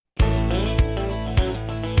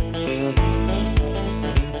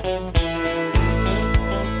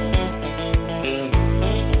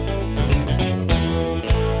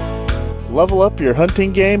Level up your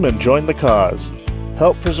hunting game and join the cause.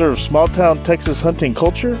 Help preserve small-town Texas hunting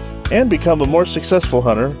culture and become a more successful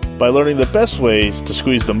hunter by learning the best ways to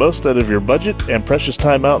squeeze the most out of your budget and precious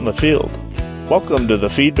time out in the field. Welcome to the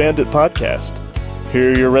Feed Bandit Podcast.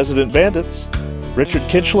 Here are your resident bandits, Richard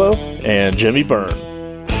Kinchlow and Jimmy Byrne.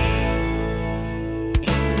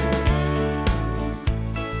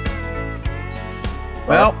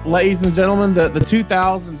 Well, ladies and gentlemen, the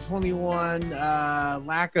 2021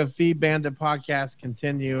 Lack of Feed Bandit podcast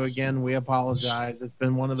continue. Again, we apologize. It's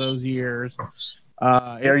been one of those years.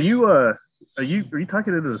 Are you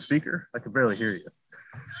talking into the speaker? I can barely hear you.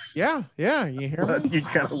 Yeah. You hear me? You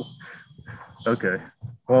kind of. Okay.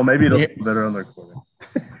 Well, maybe it'll be better on the recording.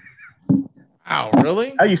 Oh,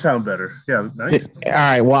 really? How you sound better? Yeah, nice. All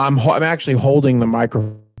right. Well, I'm actually holding the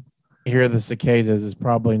microphone. Hear the cicadas is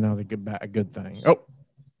probably not a good thing. Oh,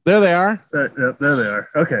 there they are. There they are.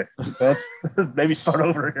 Okay, so let's maybe start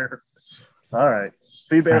over here. All right,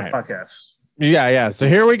 Feed Bandit Podcast. Yeah. So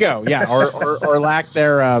here we go. Yeah, or lack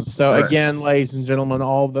thereof. So right. Again, ladies and gentlemen,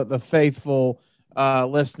 all the faithful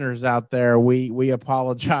listeners out there, we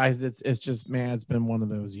apologize. It's just, man, it's been one of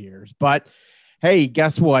those years. But hey,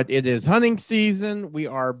 guess what? It is hunting season. We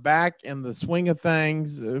are back in the swing of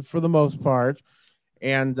things for the most part.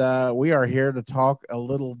 And we are here to talk a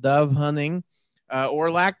little dove hunting or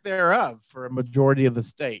lack thereof for a majority of the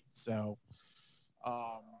state. So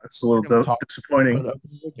that's a little disappointing.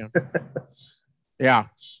 Yeah.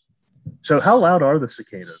 So how loud are the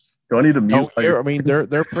cicadas? Do I need to mute? I mean,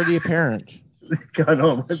 they're pretty apparent. I know,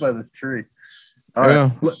 I'm right by this tree. All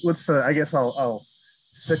right, let's. I guess I'll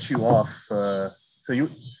set you off. So you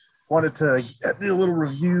wanted to do a little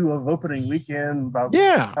review of opening weekend about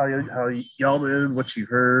how y'all did, what you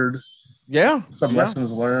heard, some lessons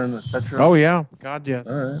learned, etc. Oh yeah, God yes.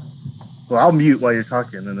 All right. Well, I'll mute while you're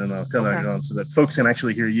talking, and then I'll come back on so that folks can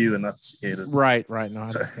actually hear you and not the cicadas. Right. No, I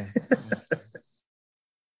understand.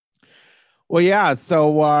 Well, yeah.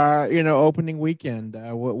 So opening weekend.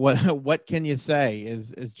 What can you say?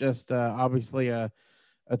 Is just obviously a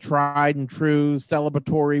tried and true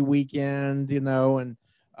celebratory weekend. And.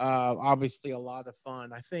 Obviously a lot of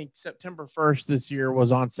fun. I think September 1st this year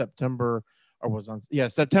was on September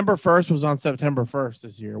 1st was on September 1st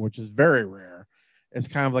this year, which is very rare. It's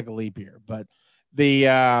kind of like a leap year, but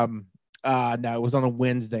no, it was on a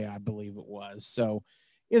Wednesday, I believe it was. So,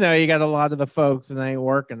 you got a lot of the folks that ain't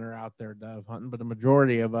working are out there dove hunting, but the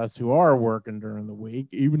majority of us who are working during the week,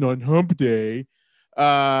 even on hump day, we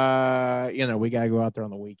got to go out there on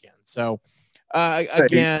the weekend. So,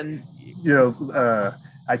 again,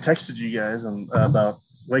 I texted you guys about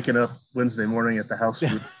waking up Wednesday morning at the house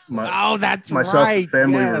with myself and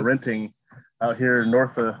family were renting out here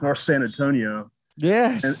north San Antonio.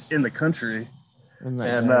 Yes. In the country. And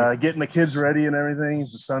getting the kids ready and everything. The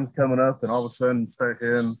sun's coming up and all of a sudden start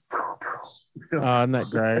hearing isn't that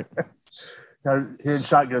great? Hearing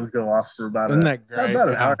shotguns go off for about an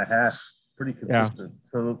hour and a half. Pretty consistent. Yeah.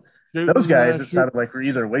 So those guys, it sounded like were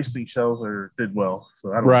either wasting shells or did well.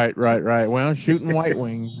 So I don't know. Right. Well, shooting white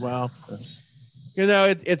wings. Well,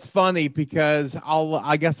 it's funny because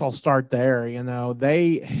I guess I'll start there.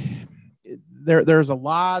 There's a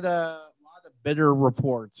lot of bitter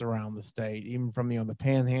reports around the state, even from the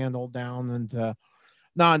Panhandle down into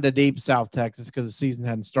not into deep South Texas because the season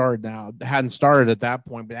hadn't started at that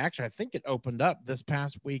point. But actually, I think it opened up this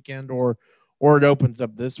past weekend or it opens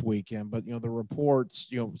up this weekend, but the reports,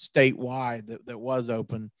 statewide that was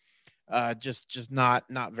open, just not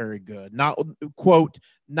very good. Not quote,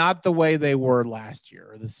 not the way they were last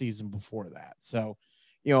year or the season before that. So,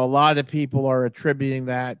 a lot of people are attributing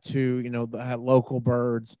that to, the local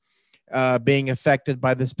birds being affected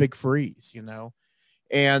by this big freeze,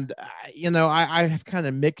 And, I have kind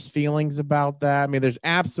of mixed feelings about that. I mean, there's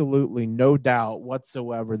absolutely no doubt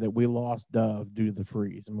whatsoever that we lost dove due to the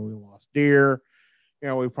freeze. I mean, we lost deer,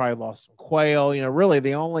 we probably lost some quail, really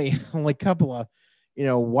the only couple of,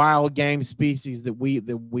 wild game species that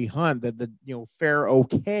we hunt that fare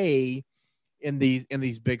okay in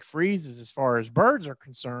these big freezes as far as birds are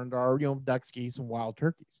concerned are, ducks, geese, and wild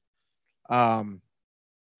turkeys.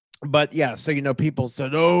 But yeah, so, people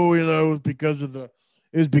said, it was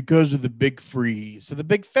because of the big freeze. So the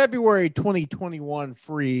big February 2021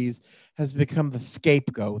 freeze has become the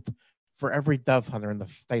scapegoat for every dove hunter in the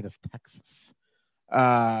state of Texas.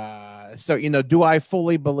 So, do I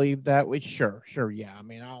fully believe that? Sure. Yeah. I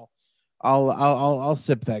mean, I'll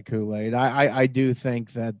sip that Kool-Aid. I do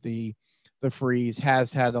think that the freeze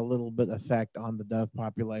has had a little bit effect on the dove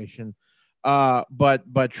population.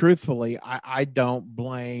 But truthfully, I don't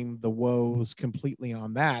blame the woes completely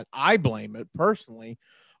on that. I blame it personally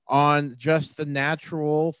on just the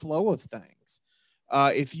natural flow of things.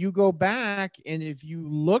 If you go back and if you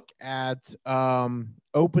look at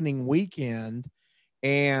opening weekend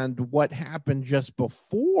and what happened just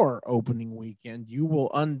before opening weekend, you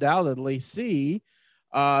will undoubtedly see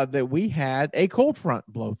that we had a cold front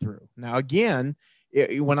blow through. Now, again,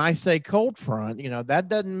 when I say cold front, that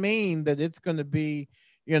doesn't mean that it's going to be,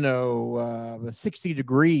 60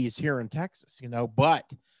 degrees here in Texas, but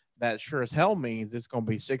that sure as hell means it's going to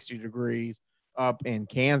be 60 degrees up in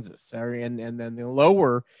Kansas and then the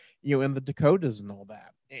lower, in the Dakotas and all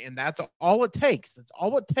that. And that's all it takes. That's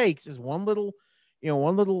all it takes is one little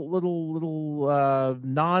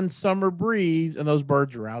non-summer breeze, and those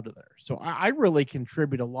birds are out of there. So I really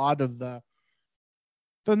contribute a lot of the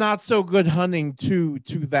not so good hunting to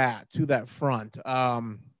that front.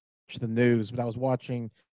 The news, but I was watching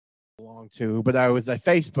along too. But I was at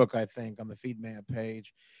Facebook, I think, on the Feed Map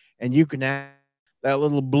page, and you can add that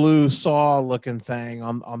little blue saw looking thing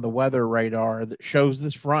on the weather radar that shows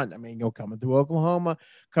this front. I mean, coming through Oklahoma,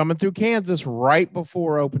 coming through Kansas right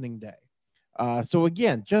before opening day. So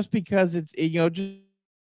again, just because it's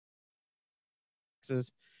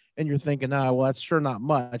just and you're thinking, oh well, that's sure not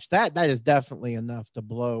much. That is definitely enough to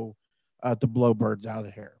blow birds out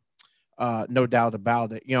of here. No doubt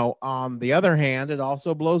about it. On the other hand, it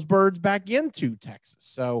also blows birds back into Texas.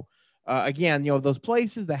 So again, those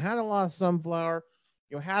places that had a lot of sunflower,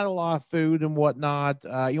 had a lot of food and whatnot,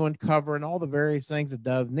 and cover and all the various things that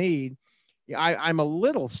doves need. I'm a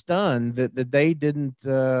little stunned that they didn't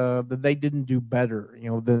do better.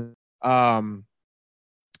 On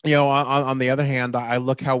the other hand, I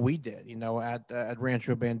look how we did, at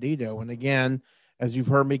Rancho Bandito. And again, as you've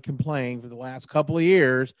heard me complain for the last couple of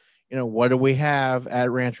years, what do we have at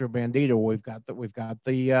Rancho Bandito? We've got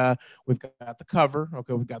the cover.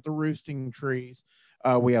 Okay. We've got the roosting trees.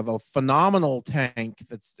 We have a phenomenal tank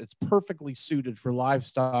that's perfectly suited for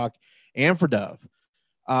livestock and for dove.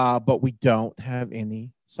 But we don't have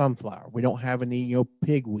any sunflower. We don't have any,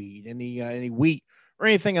 pigweed, any wheat or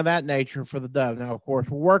anything of that nature for the dove. Now, of course,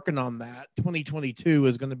 we're working on that. 2022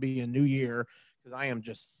 is going to be a new year because I am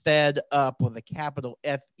just fed up with a capital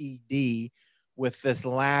FED with this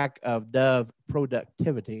lack of dove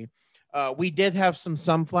productivity. We did have some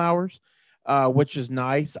sunflowers, which is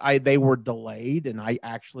nice. They were delayed, and I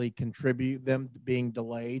actually contribute them to being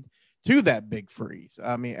delayed to that big freeze.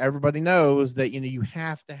 I mean, everybody knows that, you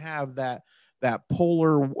have to have that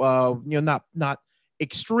polar, not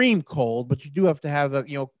extreme cold, but you do have to have,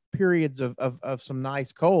 periods of some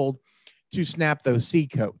nice cold to snap those sea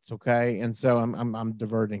coats. Okay. And so I'm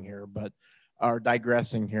diverting here, or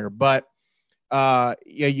digressing here, but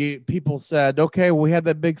people said, okay, well, we had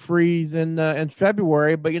that big freeze in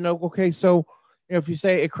February, but okay, so if you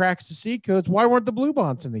say it cracks the sea coats, why weren't the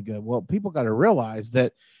bluebonts any good? Well, people got to realize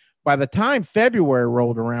that by the time February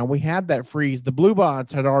rolled around, we had that freeze. The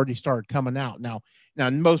bluebonts had already started coming out. Now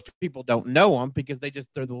most people don't know them because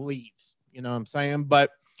they're the leaves. You know what I'm saying?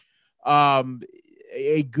 But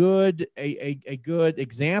a good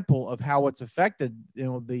example of how it's affected,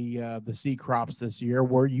 the sea crops this year,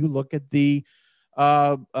 where you look at the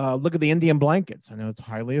Indian blankets. I know it's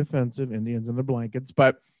highly offensive, Indians and their blankets,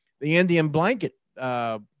 but the Indian blanket,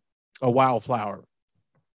 a wildflower.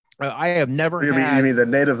 I have never you mean the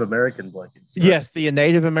Native American blankets? Right? Yes, the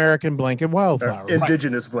Native American blanket wildflower.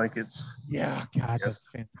 Indigenous blankets. Yeah, God, yes.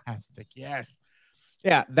 That's fantastic. Yes.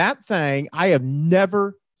 Yeah, that thing, I have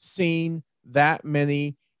never seen that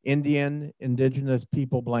many indigenous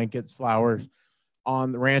people blankets, flowers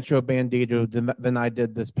on the Rancho Bandito than I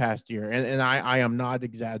did this past year. And I am not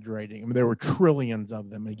exaggerating. I mean, there were trillions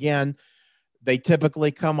of them. Again, they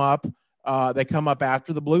typically come up after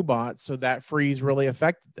the bluebonts, so that freeze really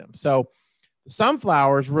affected them. So the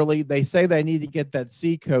sunflowers really, they say they need to get that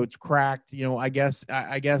sea coats cracked, I guess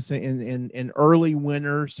in early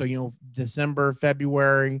winter. So, December,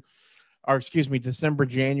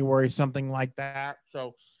 January, something like that.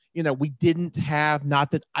 So, we didn't have,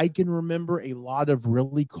 not that I can remember, a lot of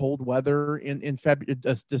really cold weather in February,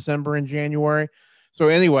 December and January. So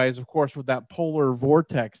anyways, of course, with that polar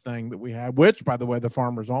vortex thing that we had, which, by the way, the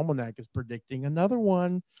Farmer's Almanac is predicting another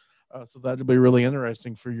one. So that'll be really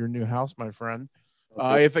interesting for your new house, my friend,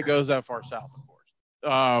 if it goes that far south, of course.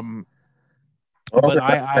 But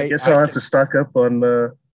I guess I'll have to stock up on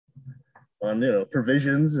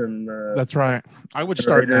provisions and that's right. I would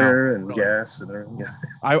start now and really. Gas and everything.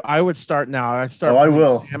 I would start now. I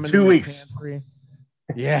will. 2 weeks.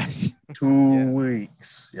 Yes. 2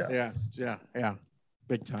 weeks. Yeah.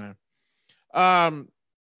 Big time. But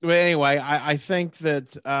anyway, I think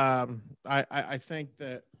that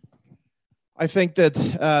I think that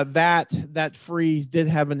that freeze did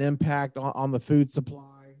have an impact on the food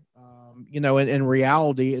supply. In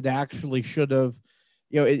reality, it actually should have,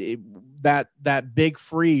 that big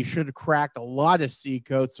freeze should have cracked a lot of seed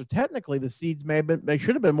coats. So technically, the seeds they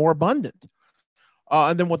should have been more abundant.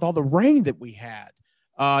 And then with all the rain that we had,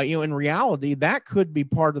 in reality, that could be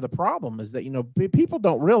part of the problem. Is that people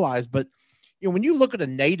don't realize, but when you look at a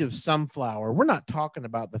native sunflower, we're not talking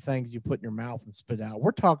about the things you put in your mouth and spit out.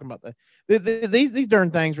 We're talking about these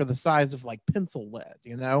darn things are the size of like pencil lead,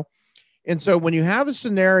 And so when you have a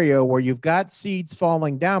scenario where you've got seeds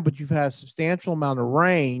falling down, but you've had a substantial amount of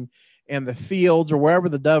rain and the fields or wherever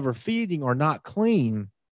the dove are feeding are not clean,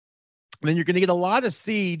 then you're going to get a lot of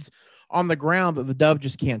seeds on the ground that the dove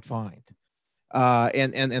just can't find.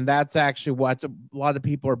 And that's actually what a lot of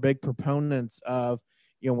people are big proponents of,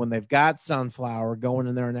 when they've got sunflower, going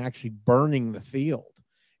in there and actually burning the field.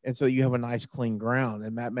 And so you have a nice clean ground,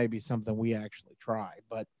 and that may be something we actually try.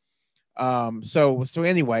 But so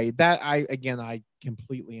anyway, that I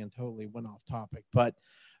completely and totally went off topic, but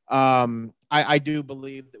I do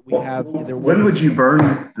believe that we have either. When would you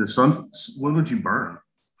burn the sun? When would you burn?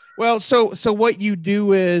 Well, so what you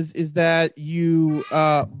do is that you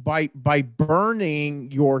by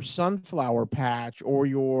burning your sunflower patch or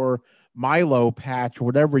your Milo patch, or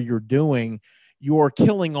whatever you're doing, you're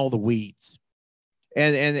killing all the weeds.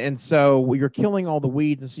 And so you're killing all the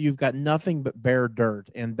weeds, and so you've got nothing but bare dirt,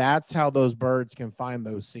 and that's how those birds can find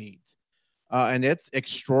those seeds. And it's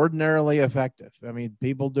extraordinarily effective. I mean,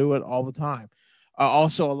 people do it all the time.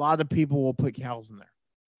 Also, a lot of people will put cows in there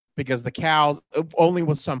because the cows only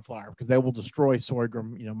with sunflower, because they will destroy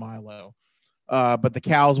sorghum, Milo. But the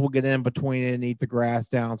cows will get in between it and eat the grass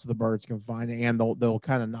down so the birds can find it, and they'll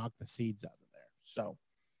kind of knock the seeds out of there. So,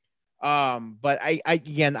 but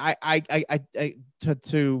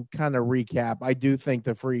to kind of recap, I do think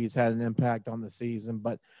the freeze had an impact on the season,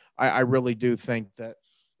 but I really do think that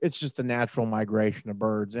it's just the natural migration of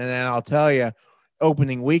birds. And then I'll tell you,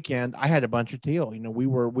 opening weekend, I had a bunch of teal. We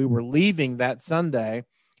were leaving that Sunday,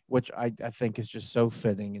 which I think is just so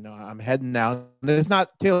fitting. I'm heading out. It's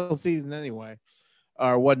not teal season anyway,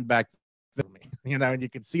 or wasn't back for me, and you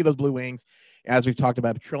can see those blue wings. As we've talked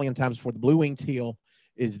about a trillion times before, the blue-winged teal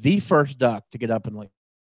is the first duck to get up in like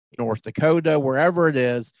North Dakota, wherever it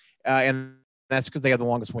is. And that's because they have the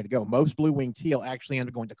longest way to go. Most blue-winged teal actually end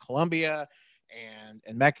up going to Colombia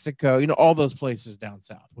and Mexico, all those places down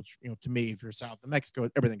south, which, to me, if you're south of Mexico,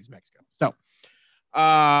 everything is Mexico. So,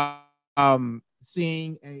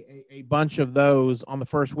 seeing a bunch of those on the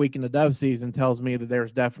first week in the dove season tells me that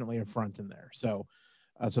there's definitely a front in there. So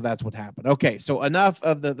that's what happened. Okay, so enough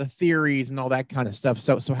of the theories and all that kind of stuff.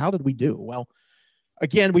 So how did we do? Well,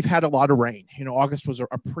 again, we've had a lot of rain. August was a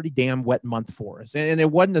pretty damn wet month for us, and it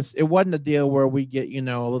wasn't a deal where we get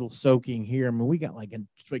a little soaking here. I mean, we got like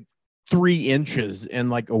 3 inches in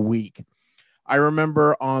like a week. I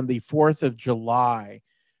remember on the 4th of July.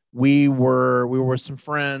 We were with some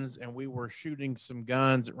friends, and we were shooting some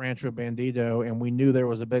guns at Rancho Bandito, and we knew there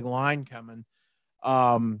was a big line coming.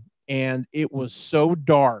 And it was so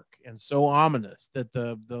dark and so ominous that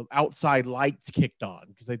the outside lights kicked on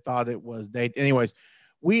because they thought it was day. Anyways,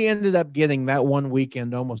 we ended up getting that one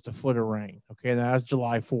weekend almost a foot of rain. Okay, that was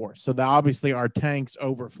July 4th. So obviously our tanks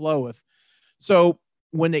overfloweth. So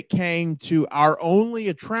when it came to our only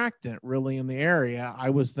attractant really in the area, I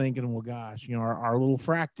was thinking, well, gosh, our little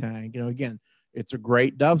frac tank, again, it's a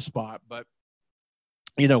great dove spot, but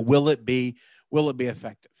will it be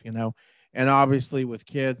effective, And obviously with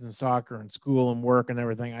kids and soccer and school and work and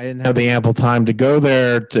everything, I didn't have the ample time to go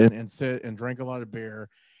there and sit and drink a lot of beer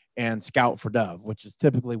and scout for dove, which is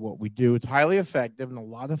typically what we do. It's highly effective and a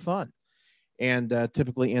lot of fun. And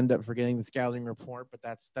typically end up forgetting the scouting report, but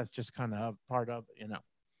that's just kind of part of it,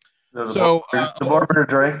 So the more beer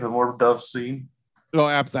drink, the more doves seen. Oh,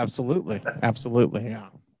 absolutely, yeah.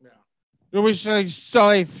 It was like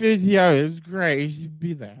solid physio. It was great. You should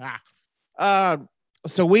be there.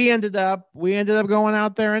 So we ended up going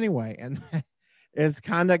out there anyway, and it's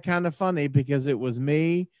kind of funny because it was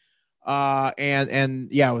me.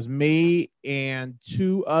 It was me and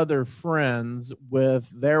 2 other friends with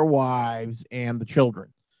their wives and the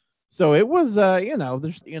children. So it was,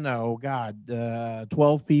 there's,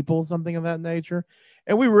 12 people, something of that nature.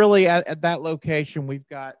 And we really, at that location, we've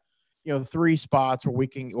got, 3 spots where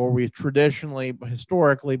we've traditionally,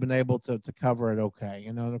 historically been able to cover it. Okay.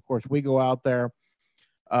 And of course we go out there,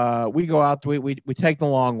 we take the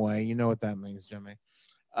long way. You know what that means, Jimmy.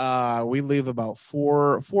 We leave about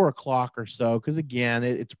 4 o'clock or so. Cause again,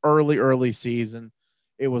 it's early season.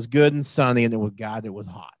 It was good and sunny, and it was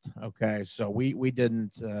hot. Okay. So we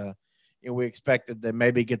didn't, we expected to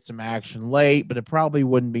maybe get some action late, but it probably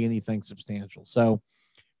wouldn't be anything substantial. So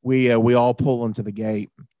we all pull into the gate,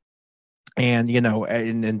 and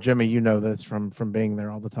and Jimmy, this from being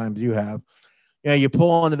there all the times you have. You pull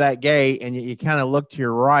onto that gate and you kind of look to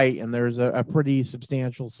your right, and there's a pretty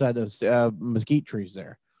substantial set of mesquite trees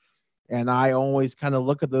there. And I always kind of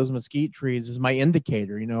look at those mesquite trees as my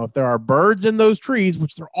indicator. If there are birds in those trees,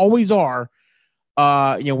 which there always are, we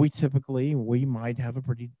might have a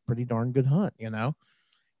pretty darn good hunt.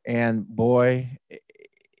 And boy,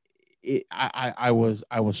 I was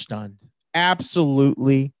stunned,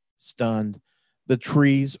 absolutely stunned. The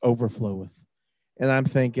trees overflow with. And I'm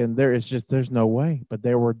thinking there's no way, but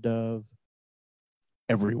there were dove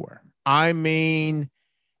everywhere. I mean,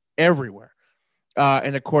 everywhere.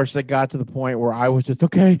 And of course, it got to the point where I was just,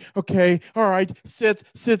 okay, all right, sit,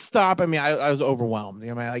 stop. I mean, I was overwhelmed.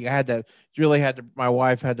 My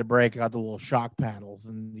wife had to break out the little shock paddles,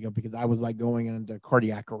 and because I was like going into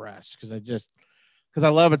cardiac arrest because I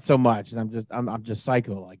love it so much, and I'm just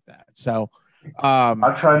psycho like that. So, I'm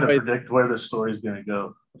trying to predict where this story is going to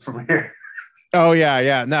go from here. Oh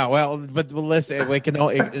yeah. No, well, but listen, it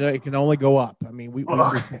can only go up. I mean,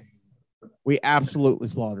 we absolutely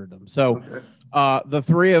slaughtered them. So, the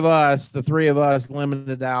three of us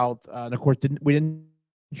limited out, and of course we didn't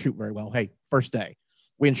shoot very well. Hey, first day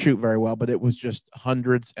we didn't shoot very well, but it was just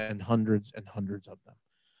hundreds and hundreds and hundreds of them.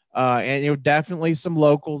 And definitely some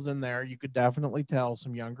locals in there. You could definitely tell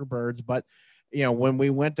some younger birds, but when we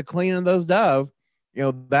went to cleaning those dove,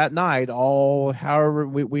 that night, however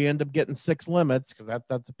we end up getting 6 limits, because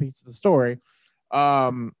that's a piece of the story.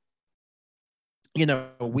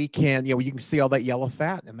 We can, you can see all that yellow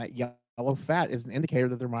fat, and that yellow fat is an indicator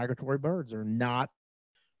that they're migratory birds. They're not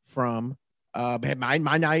from,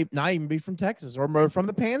 might not even be from Texas or from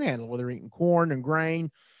the Panhandle, where they're eating corn and grain,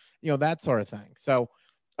 that sort of thing. So,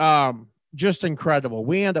 just incredible.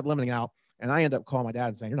 We end up limiting out. And I end up calling my dad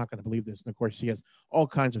and saying, "You're not going to believe this." And of course, he has all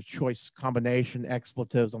kinds of choice combination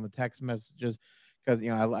expletives on the text messages because,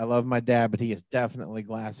 I love my dad, but he is definitely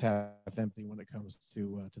glass half empty when it comes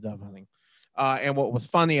to dove hunting. And what was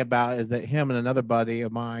funny about it is that him and another buddy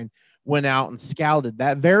of mine went out and scouted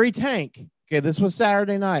that very tank. Okay, this was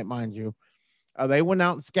Saturday night, mind you. They went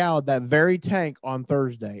out and scouted that very tank on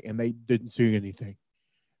Thursday, and they didn't see anything.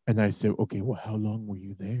 And I said, "Okay, well, how long were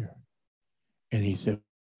you there?" And he said,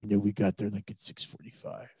 "We got there like at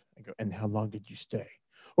 6:45. I go, "And how long did you stay?"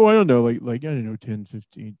 "Oh, I don't know, like I don't know, 10,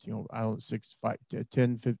 15,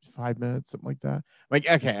 10, 55 minutes, something like that." I'm like,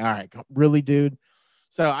 okay, all right, really, dude.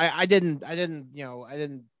 So I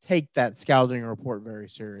didn't take that scouting report very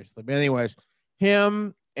seriously. But anyways,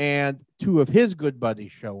 him and 2 of his good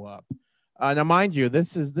buddies show up. Now, mind you,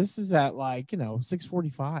 this is at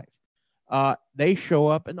 6:45. They show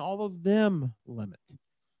up, and all of them limit.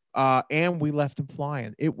 And we left them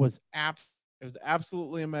flying. It was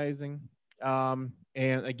absolutely amazing. And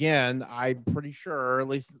again, I'm pretty sure, at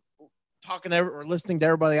least listening to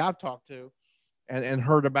everybody I've talked to and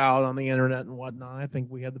heard about on the internet and whatnot, I think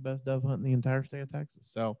we had the best dove hunt in the entire state of Texas.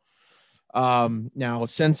 So, now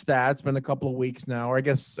since that, it's been a couple of weeks now, or I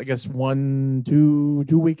guess 2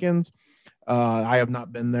 weekends. I have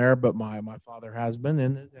not been there, but my father has been,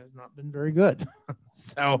 and it has not been very good.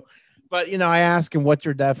 So, but I ask him, "What's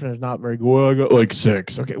your definition? Not very good." "Well, I got like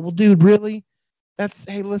 6. Okay, well, dude, really?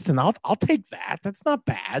 Hey, listen, I'll take that. That's not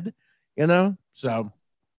bad, So,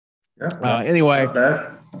 anyway, not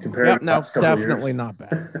bad compared no, definitely not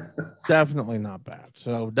bad. Definitely not bad.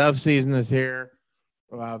 So, dove season is here.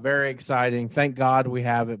 Very exciting. Thank God we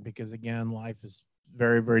have it, because again, life is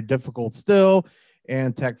very, very difficult still,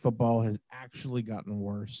 and tech football has actually gotten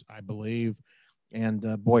worse, I believe. And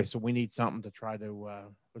boy, so we need something to try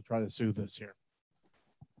to soothe us here.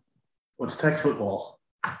 What's tech football?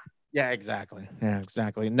 Yeah, exactly. And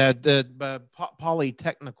the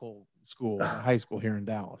Polytechnical School, high school here in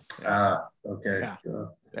Dallas. Okay.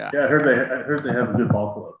 Yeah. I heard they have a good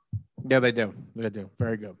ball club. Yeah, they do.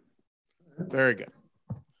 Very good. Very good.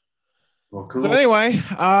 Well, cool. So anyway,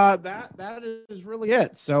 that is really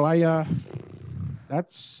it. So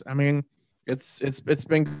it's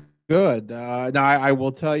been good. Now I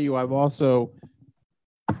will tell you, I've also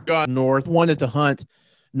gone north, wanted to hunt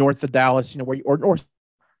north of Dallas, or north,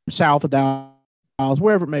 south of Dallas,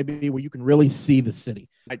 wherever it may be, where you can really see the city.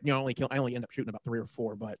 I only end up shooting about 3 or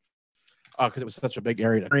 4, but because it was such a big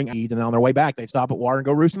area to eat, and then on their way back, they'd stop at water and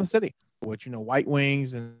go roost in the city. Which white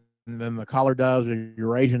wings and then the collar doves or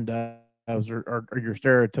Eurasian doves are your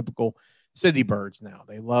stereotypical city birds. Now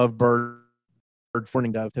they love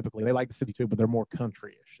fawning dove. Typically, they like the city too, but they're more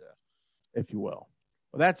countryish, if you will.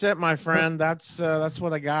 Well, that's it, my friend. That's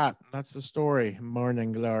what I got. That's the story.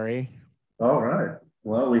 Morning glory. All right.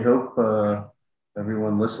 Well, we hope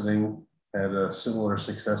everyone listening had a similar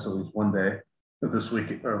success at least one day this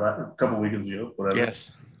week or a couple weekends ago, whatever.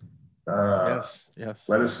 Yes. Yes.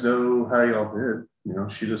 Let us know how y'all did.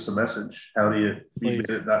 Shoot us a message.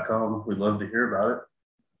 howdy@feedbandit.com. We'd love to hear about it.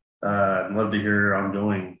 I'd love to hear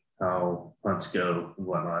ongoing how hunts go and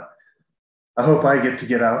whatnot. I hope I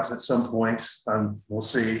get out at some point. We'll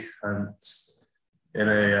see. I'm in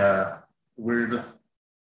a weird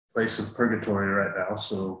place of purgatory right now,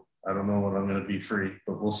 so I don't know when I'm going to be free,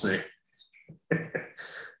 but we'll see. But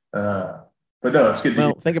no, it's good.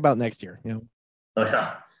 Well, think about next year. Oh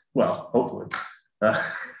yeah. Well, hopefully. But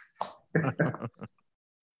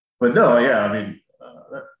no, yeah. I mean,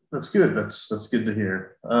 that's good. That's good to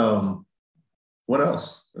hear. What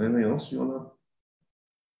else? Anything else you want to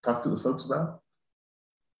talk to the folks about?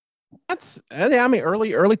 That's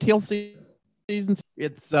early teal seasons.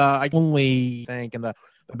 It's I only think, and the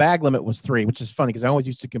bag limit was 3, which is funny because I always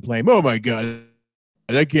used to complain, oh my god,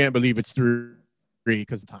 I can't believe it's 3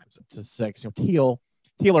 because the time's up to 6. Teal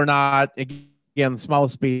are not, again, the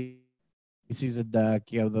smallest species of duck.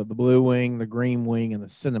 The blue wing, the green wing, and the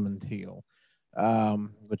cinnamon teal,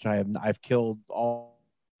 which I've killed all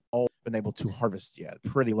been able to harvest yet.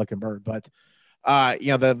 Pretty looking bird, but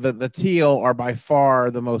the teal are by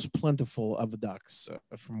far the most plentiful of the ducks,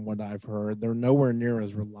 from what I've heard. They're nowhere near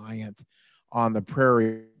as reliant on the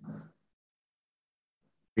prairie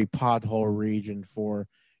pothole region for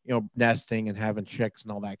nesting and having chicks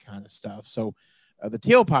and all that kind of stuff. So the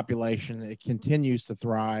teal population, it continues to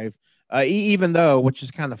thrive, even though, which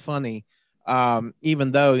is kind of funny,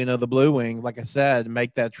 even though the blue wing, like I said,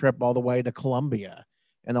 make that trip all the way to Colombia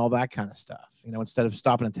and all that kind of stuff. Instead of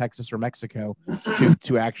stopping in Texas or Mexico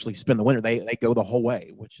to actually spend the winter, they go the whole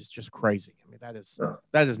way, which is just crazy. I mean, that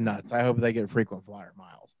is nuts. I hope they get frequent flyer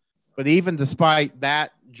miles. But even despite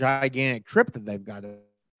that gigantic trip that they've got,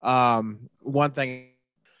 one thing,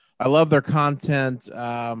 I love their content.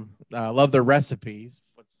 I love their recipes.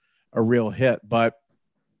 It's a real hit. But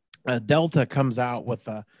Delta comes out with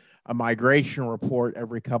a migration report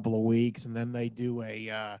every couple of weeks, and then they do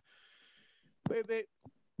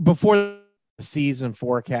before the season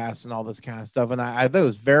forecast and all this kind of stuff. And I thought it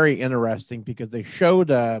was very interesting because they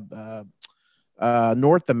showed a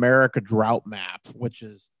North America drought map, which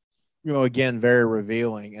is, again, very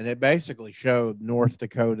revealing. And it basically showed North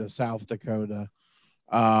Dakota, South Dakota,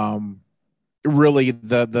 really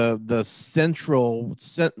the central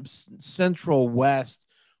west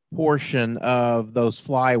portion of those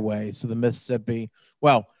flyways. So the Mississippi,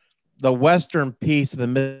 well, the western piece of the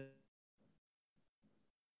Mississippi,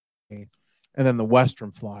 and then the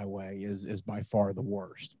western flyway is by far the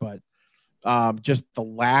worst. But just the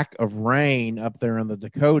lack of rain up there in the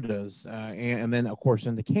Dakotas, and then of course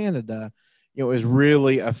into Canada, has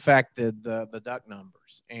really affected the duck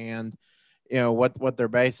numbers. And what they're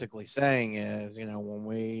basically saying is, when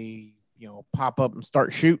we pop up and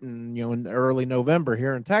start shooting, in early November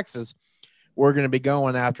here in Texas, we're going to be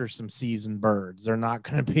going after some seasoned birds. They're not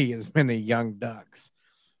going to be as many young ducks,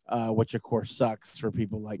 which of course sucks for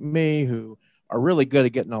people like me who are really good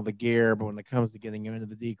at getting all the gear, but when it comes to getting into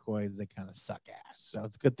the decoys, they kind of suck ass. So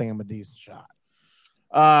it's a good thing I'm a decent shot.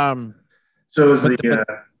 So is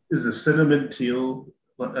the cinnamon teal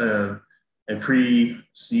a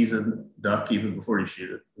pre-season duck even before you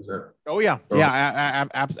shoot it? Is that? Oh yeah,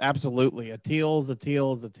 absolutely. A teal is a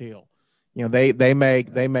teal is a teal. They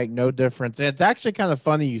make no difference. It's actually kind of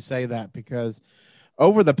funny you say that because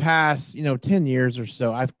over the past 10 years or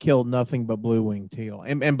so, I've killed nothing but blue wing teal,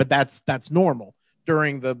 but that's normal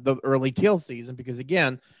during the early teal season because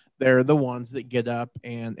again they're the ones that get up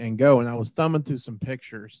and go. And I was thumbing through some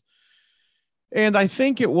pictures, and I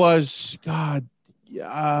think it was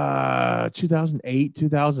 2008,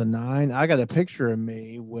 2009. I got a picture of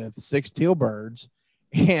me with 6 teal birds,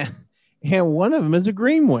 and one of them is a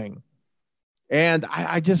green wing, and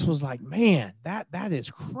I just was like, man, that is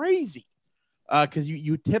crazy. Because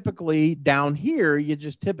you typically down here, you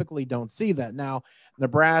just typically don't see that. Now,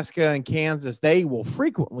 Nebraska and Kansas, they will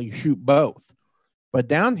frequently shoot both, but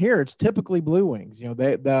down here, it's typically blue wings.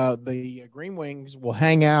 The green wings will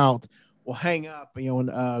hang up, in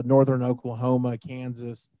northern Oklahoma,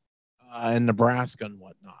 Kansas, and Nebraska and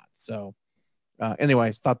whatnot. So,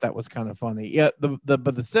 anyways, thought that was kind of funny. Yeah,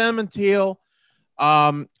 but the cinnamon teal.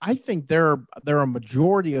 I think there are a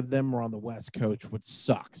majority of them are on the West Coast, which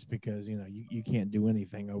sucks because you can't do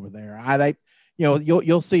anything over there.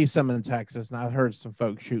 You'll see some in Texas, and I've heard some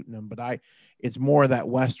folks shooting them, but it's more that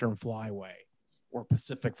Western flyway or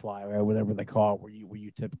Pacific flyway, whatever they call it, where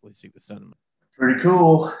you typically see the cinnamon. Pretty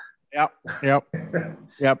cool. Yep.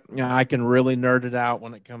 Yeah, I can really nerd it out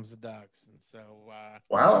when it comes to ducks, and so.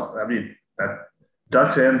 Wow, I mean,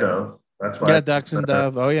 ducks and dove. That's why. Yeah, ducks and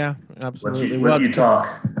dove. Oh yeah, absolutely. Let you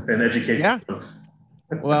talk and educate. Yeah.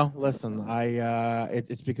 Well, listen,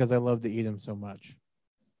 it's because I love to eat them so much.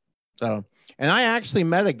 So, and I actually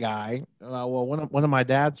met a guy. One of my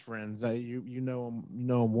dad's friends. You know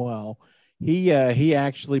him well. He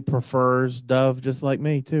actually prefers dove just like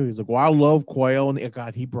me too. He's like, well, I love quail, and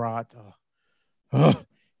God, he brought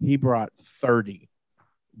 30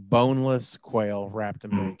 boneless quail wrapped in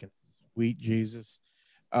bacon. Sweet Jesus.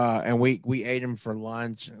 And we ate them for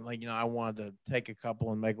lunch, and I wanted to take a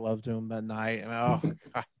couple and make love to him that night. And oh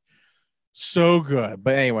God, so good.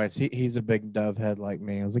 But anyways, he's a big dove head like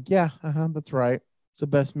me. I was like, yeah, that's right. It's the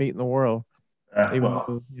best meat in the world.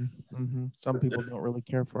 Some people don't really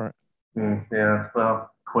care for it. Yeah,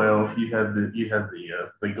 well, quail. You had the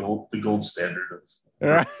gold standard of.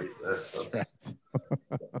 Right.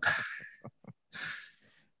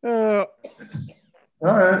 All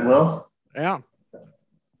right. Well. Yeah.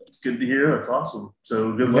 It's good to hear. That's awesome.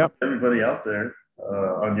 So good luck to everybody out there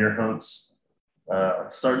on your hunts.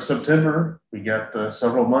 Starting September, we got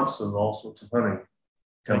several months of all sorts of hunting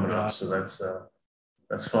coming up. So that's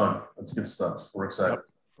fun. That's good stuff. We're excited. Yep,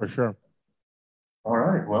 for sure. All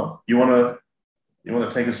right. Well, you want to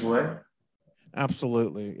take us away?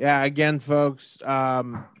 Absolutely. Yeah. Again, folks, a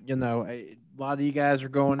lot of you guys are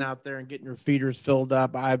going out there and getting your feeders filled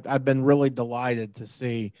up. I've been really delighted to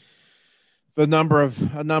see a number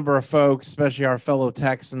of folks, especially our fellow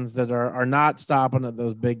Texans, that are not stopping at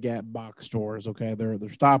those big box stores. Okay, they're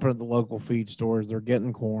stopping at the local feed stores. They're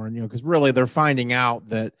getting corn, because really they're finding out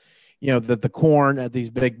that that the corn at these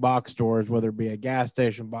big box stores, whether it be a gas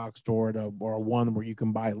station box store or one where you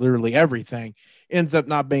can buy literally everything, ends up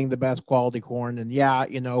not being the best quality corn. And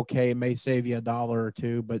okay, it may save you $1 or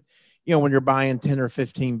 $2, but when you're buying 10 or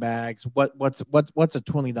 15 bags, what's a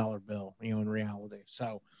 $20 bill, in reality.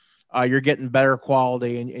 So you're getting better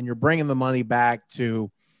quality and you're bringing the money back to,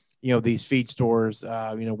 these feed stores,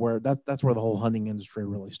 where that's where the whole hunting industry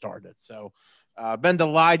really started. So been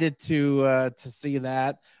delighted to see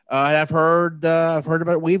that. I've heard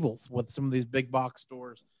about weevils with some of these big box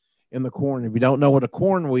stores in the corn. If you don't know what a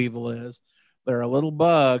corn weevil is, they're a little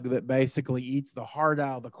bug that basically eats the heart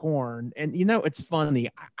out of the corn. And it's funny.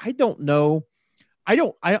 I don't know. I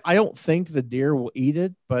don't think the deer will eat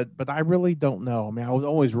it, but I really don't know. I mean, I was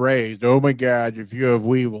always raised, oh my God, if you have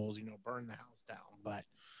weevils, burn the house down. But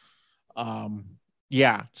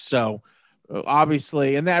yeah, so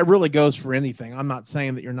obviously, and that really goes for anything. I'm not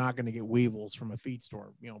saying that you're not going to get weevils from a feed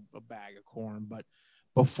store, a bag of corn, but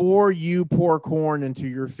before you pour corn into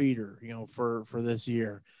your feeder, for this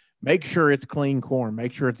year, make sure it's clean corn.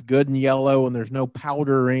 Make sure it's good and yellow and there's no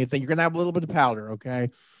powder or anything. You're going to have a little bit of powder,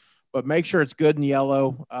 okay? But make sure it's good and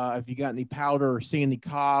yellow. If you got any powder or see any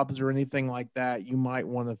cobs or anything like that, you might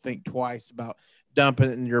want to think twice about dumping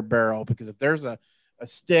it in your barrel, because if there's a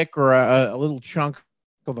stick or a little chunk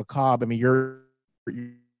of a cob, I mean, you're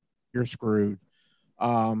screwed.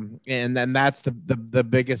 And then that's the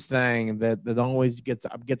biggest thing that always gets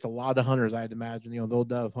a lot of hunters, I'd imagine. They'll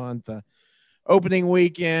dove hunt the opening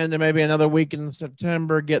weekend and maybe another weekend in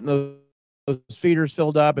September, getting those feeders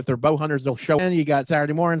filled up. If they're bow hunters, they'll show in. You got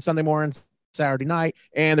Saturday morning, Sunday morning, Saturday night,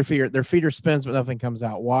 and their feeder spins, but nothing comes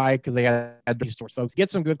out. Why? Because they had these stores, folks.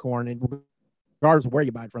 Get some good corn, and regardless of where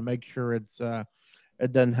you buy it from, make sure it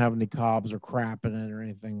doesn't have any cobs or crap in it or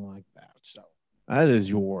anything like that. So that is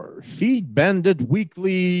your Feed Bandit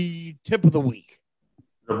Weekly Tip of the Week.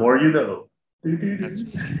 The more you know.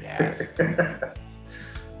 Yes.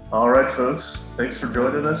 All right, folks. Thanks for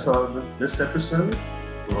joining us on this episode.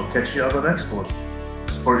 We'll catch you on the next one.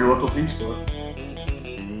 Support your local feed store.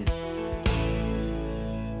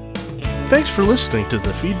 Thanks for listening to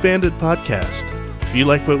the Feed Bandit podcast. If you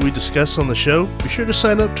like what we discuss on the show, be sure to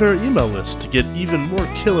sign up to our email list to get even more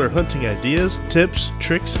killer hunting ideas, tips,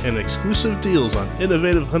 tricks, and exclusive deals on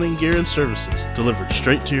innovative hunting gear and services delivered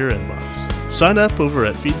straight to your inbox. Sign up over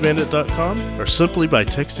at feedbandit.com or simply by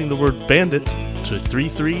texting the word bandit to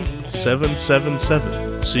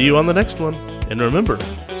 33777. See you on the next one. And remember,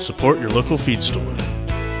 support your local feed store.